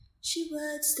She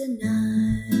works the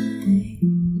night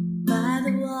by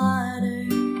the water.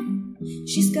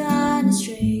 She's gone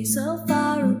astray, so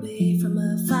far away from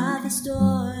her father's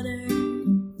daughter.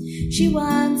 She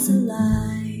wants a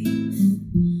life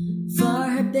for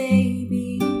her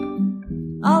baby,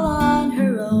 all on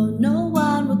her own. No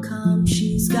one will come,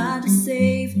 she's got to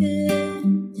save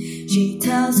him. She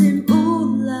tells him,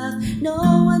 ooh, love,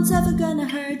 no one's ever gonna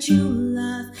hurt you,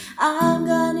 love. I'm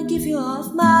gonna give you all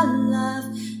of my love.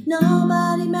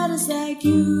 Nobody matters like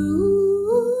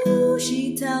you.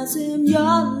 She tells him,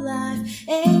 your life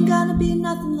ain't gonna be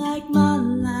nothing like my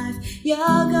life. You're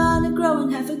gonna grow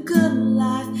and have a good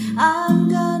life. I'm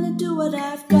gonna do what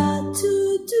I've got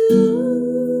to do.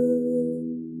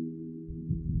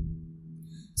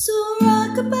 So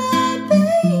rockabye,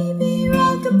 baby,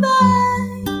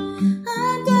 rockabye.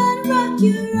 I'm gonna rock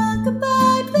you,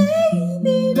 rockabye,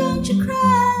 baby, don't you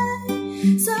cry.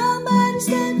 Somebody's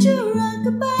got you,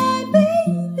 rockabye,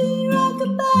 baby,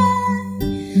 rockabye.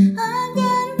 I'm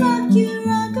gonna rock you,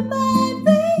 rockabye,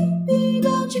 baby,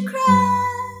 don't you cry.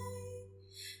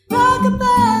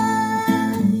 Rockabye,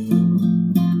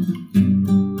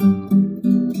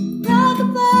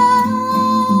 rockabye.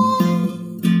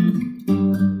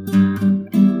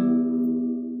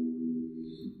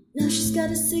 Now she's got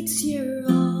a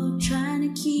 6-year-old, trying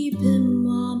to keep him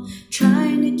warm,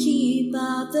 trying to keep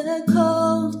out the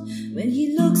cold. When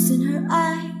he looks in her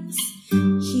eyes,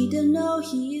 he don't know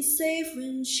he is safe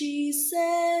when she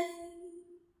says,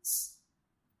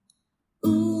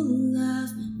 ooh,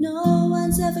 love, no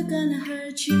one's ever gonna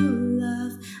hurt you,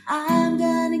 love. I'm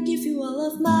gonna give you all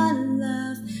of my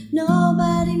love.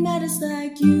 Nobody matters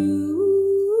like you.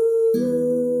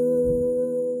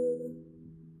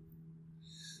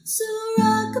 So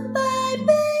rockabye,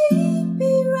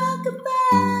 baby,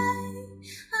 rockabye.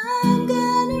 I'm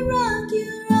gonna rock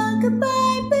you,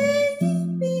 rockabye,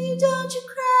 baby, don't you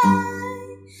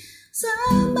cry.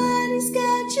 Somebody's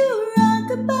got you,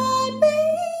 rockabye,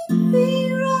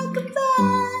 baby,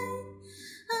 rockabye.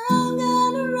 I'm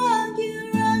gonna rock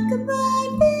you,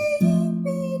 rockabye,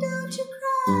 baby, don't you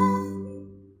cry.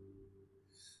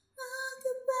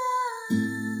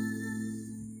 Rockabye.